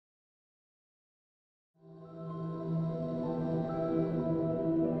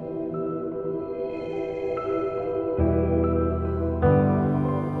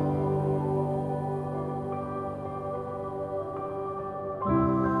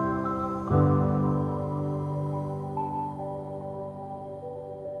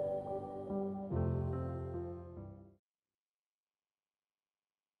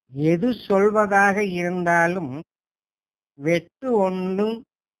எது சொல்வதாக இருந்தாலும் வெட்டு ஒன்று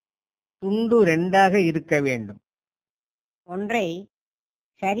துண்டு ரெண்டாக இருக்க வேண்டும். ஒன்றை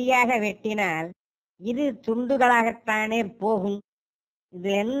சரியாக வெட்டினால் இரு துண்டுகளாகத்தானே போகும். இது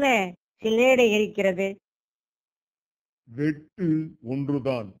என்ன சிலேடை இருக்கிறது? வெட்டு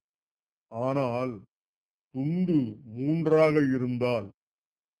ஒன்றுதான், ஆனால் துண்டு மூன்றாக இருந்தால்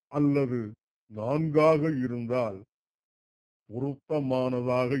அல்லது நான்காக இருந்தால்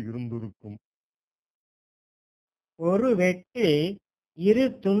பொருத்தமானதாக இருந்திருக்கும். ஒரு வெட்டில் இரு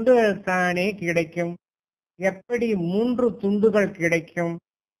துண்டுகள் தானே கிடைக்கும். எப்படி 3 துண்டுகள் கிடைக்கும்?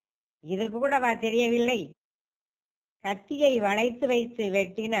 இது கூடவா தெரியவில்லை? கத்தியை வளைத்து வைத்து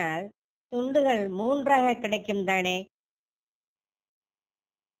வெட்டினால் துண்டுகள் 3ஆக கிடைக்கும் தானே.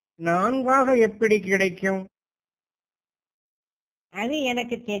 4ஆக எப்படி கிடைக்கும்? அது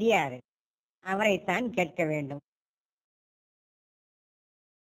எனக்கு தெரியாது. அவரைத்தான் கேட்க வேண்டும்.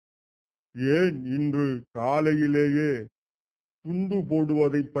 ஏன் இன்று காலையிலேயே துண்டு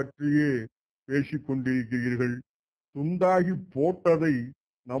போடுவதை பற்றியே பேசிக் கொண்டிருக்கிறீர்கள்? துண்டாகி போட்டதை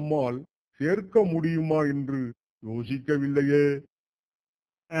நம்மால் சேர்க்க முடியுமா என்று யோசிக்கவில்லையே.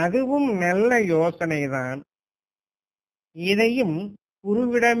 அதுவும் நல்ல யோசனைதான். இதையும்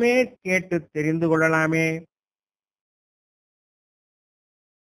குருவிடமே கேட்டு தெரிந்து கொள்ளலாமே.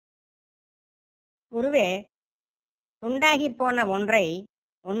 குருவே, துண்டாகி போன ஒன்றை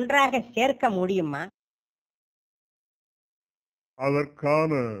ஒன்றாக சேர்க்க முடியுமா?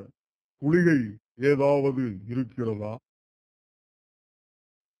 அதற்கான குளிகை ஏதாவது இருக்கிறதா?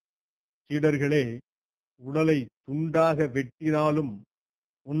 சீடர்களே, உடலை துண்டாக வெட்டினாலும்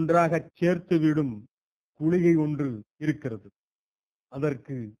ஒன்றாக சேர்த்துவிடும் குளிகை ஒன்று இருக்கிறது.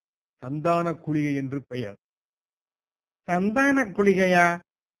 அதற்கு சந்தான குளிகை என்று பெயர். சந்தான குளிகையா?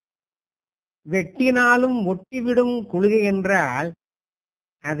 வெட்டினாலும் ஒட்டிவிடும் குளிகை என்றால்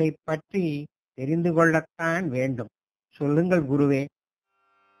அதை பற்றி தெரிந்து கொள்ளத்தான் வேண்டும். சொல்லுங்கள் குருவே.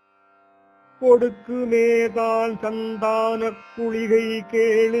 கொடுக்குமேதான் சந்தான குளிகை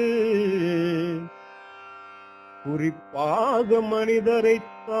கேளு, குறிப்பாக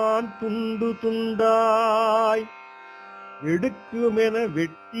மனிதரைத்தான் துண்டு துண்டாய் எடுக்குமென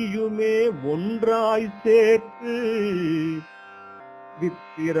வெட்டியுமே ஒன்றாய் சேர்த்து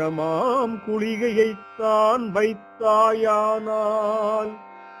வித்திரமாம் குளிகையைத்தான் வைத்தாயானால்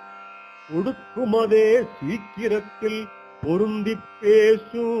கொடுக்குமதே சீக்கிரத்தில் பொருந்தி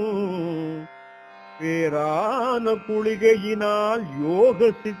பேசும் பேரான குளிகையினால் யோக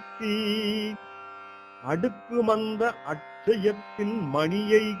சித்தி அடுக்கு மந்த அட்சயத்தின்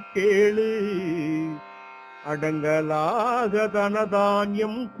மணியை கேளு, அடங்கலாக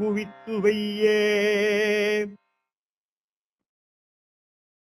தனதானியம் குவித்து வையே.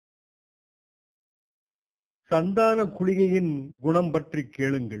 சந்தான குளிகையின் குணம் பற்றி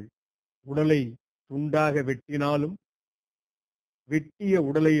கேளுங்கள். உடலை துண்டாக வெட்டினாலும் வெட்டிய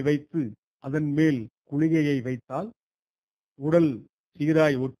உடலை வைத்து அதன் மேல் குளிகையை வைத்தால் உடல்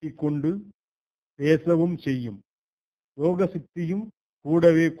சீராய் ஒட்டிக்கொண்டு பேசவும் செய்யும். யோக சித்தியும்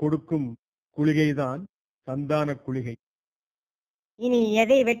கூடவே கொடுக்கும் குளிகைதான் சந்தான குளிகை. இனி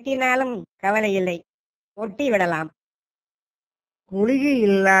எதை வெட்டினாலும் கவலை இல்லை, ஒட்டி விடலாம். குளிகை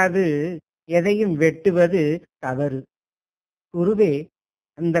இல்லாது எதையும் வெட்டுவது தவறு. குருவே,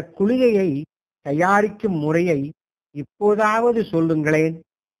 அந்த குளிகையை தயாரிக்கும் முறையை இப்போதாவது சொல்லுங்களேன்.